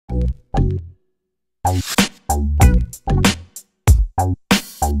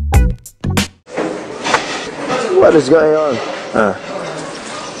What is going on?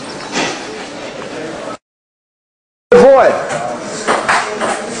 Boy!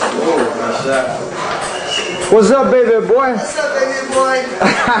 What's up, baby boy? What's up, baby boy?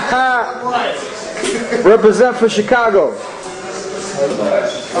 Represent for Chicago.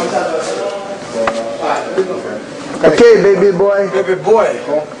 Okay, baby boy. Baby boy.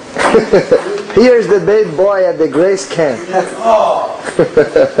 Here's the baby boy at the Grace camp. Oh.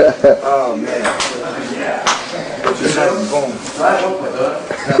 Oh man.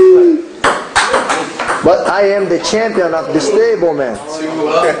 But I am the champion of this table, man.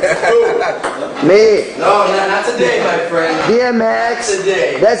 Me. No, not today, my friend. DMX.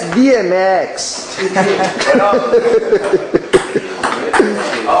 Today. That's DMX.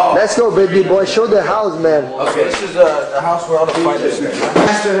 Oh. Let's go, baby boy. Show the house, man. Okay, this is the house where all the fighters are.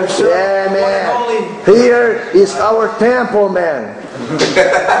 Master himself. Yeah, man. Here is our temple, man.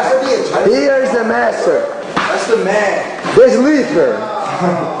 Here's the master. That's the man. The sleeper.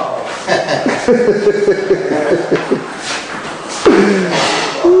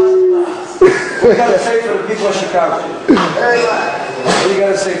 What you gotta say for the people of Chicago? What do you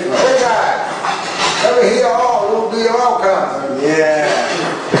gotta say for them? Over here, all will be welcome. Yeah.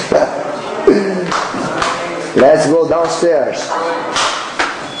 Let's go downstairs.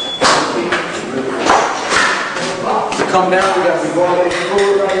 Come down, we got some gourmet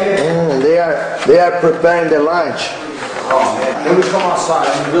food right here. They are preparing the lunch. Oh man. Then we come outside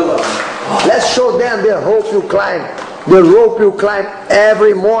in the villa. Let's show them the rope you climb. The rope you climb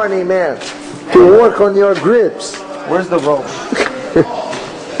every morning, man. To work on your grips. Where's the rope?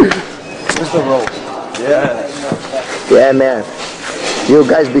 Where's the rope? Yeah. Yeah, man. You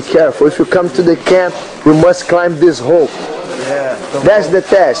guys be careful. If you come to the camp, you must climb this rope. Yeah. That's the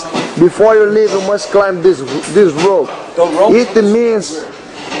test. Before you leave, you must climb this rope. The rope? It means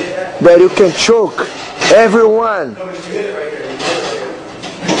that you can choke everyone. The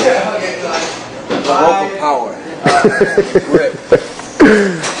rope of power. Grip.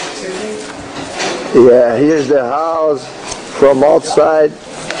 Yeah, here's the house from outside.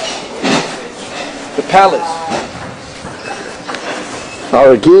 The palace.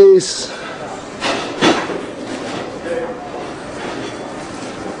 Our geese.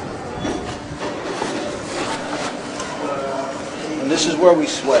 And this is where we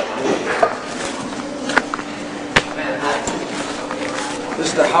sweat. This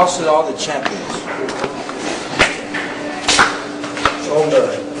is the house of all the champions. Show them.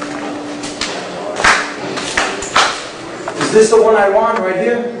 Is this the one I won right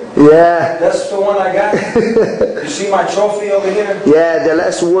here? Yeah. That's the one I got? You see my trophy over here? Yeah, the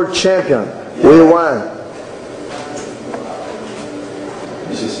last world champion. We won.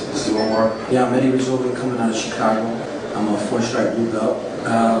 This is one more. Yeah, I'm Eddie Redzovic, coming out of Chicago. I'm a 4-stripe blue belt.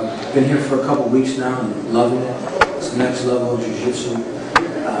 Been here for a couple weeks now and loving it. It's the next level of Jiu-Jitsu,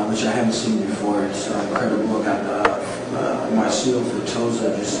 which I haven't seen before. It's incredible. I got my seal for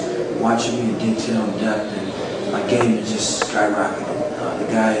Toza just watching me in detail and depth, and my game is just skyrocketing. The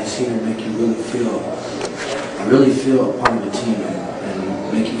guys here make you really feel a part of the team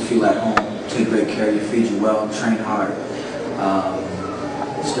and make you feel at home. Take great care of you, feed you well, train hard.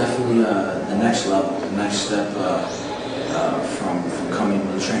 It's definitely the next level, the next step from coming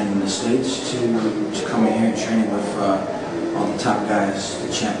and training in the States to coming here and training with all the top guys, the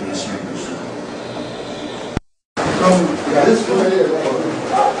champions here in Brazil.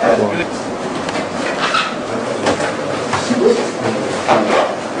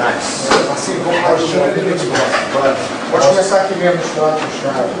 Pode começar aqui mesmo, puxado.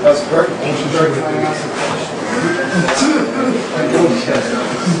 That's perfect.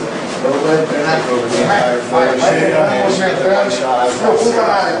 Não custa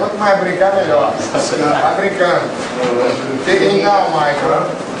nada, quanto mais brincar, melhor. Vai brincando. Tem que ringar o Mike.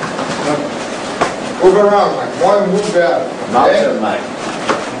 Overround, Mike. One move better. Mountain, Mike.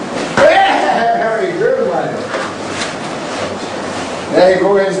 Very good, Mike. There you go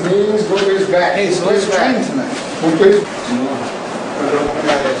his knees, go to his back. Hey, so let's train tonight. Move to his...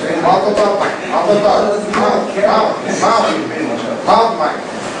 Mount on top, Mike. Mount on top. Mount, Mike.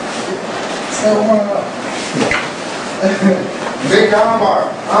 Big armbar.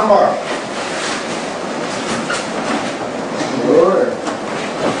 Good.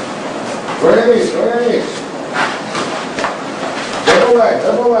 Go ahead.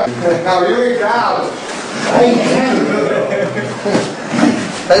 Double leg. Now you and Carlos.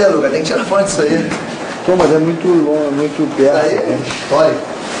 Aí, Luca, tem que tirar foto disso aí. Pô, mas é muito longo, muito perto. Aí, olha.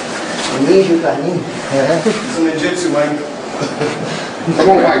 O ninja e o carninho. It's an Jitsu, man. Come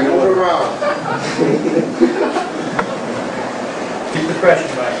on, Mike, move around. Keep the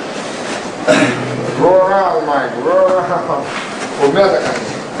pressure, Mike. Roll around, Mike. Roll around. Começa, cara.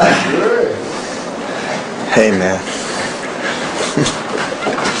 Hey, man.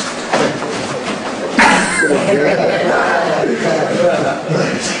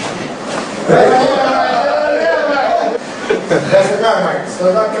 Desce a cara, Mike.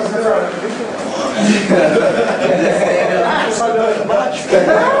 Stand up, desce a cara.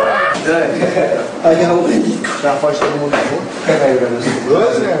 Aí é o Rico. Já pode todo mundo na rua? Pega aí, galera.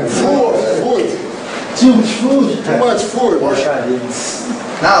 Food. Too much food. Too much food.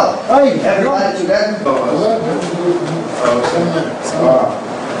 Now, everybody together.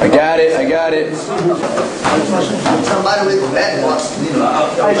 I got it. Somebody with that box.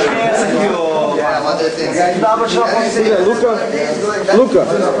 Acho que é essa aqui, ó. Dá pra tirar pra você, Luca.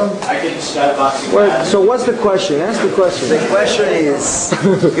 Wait, so what's the question? Ask the question. The question is,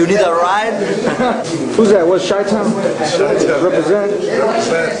 you need a ride? Who's that? What's Chi-Town? Represent?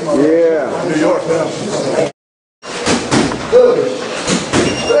 Yeah. New York, now.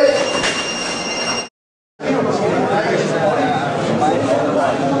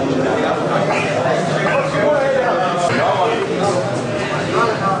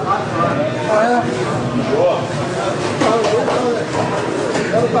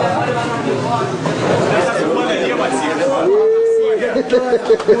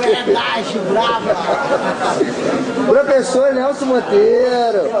 Professor Nelson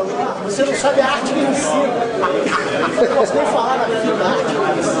Monteiro. Você não sabe a arte que ele ensina. Eu não posso nem falar da arte que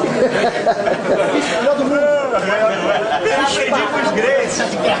ele ensina. Melhor do mundo. Eu aprendi com os Gracie.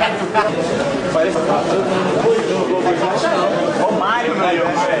 Ó o Mário, velho.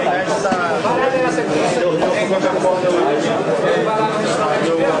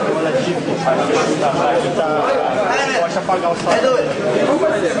 Pode apagar o som.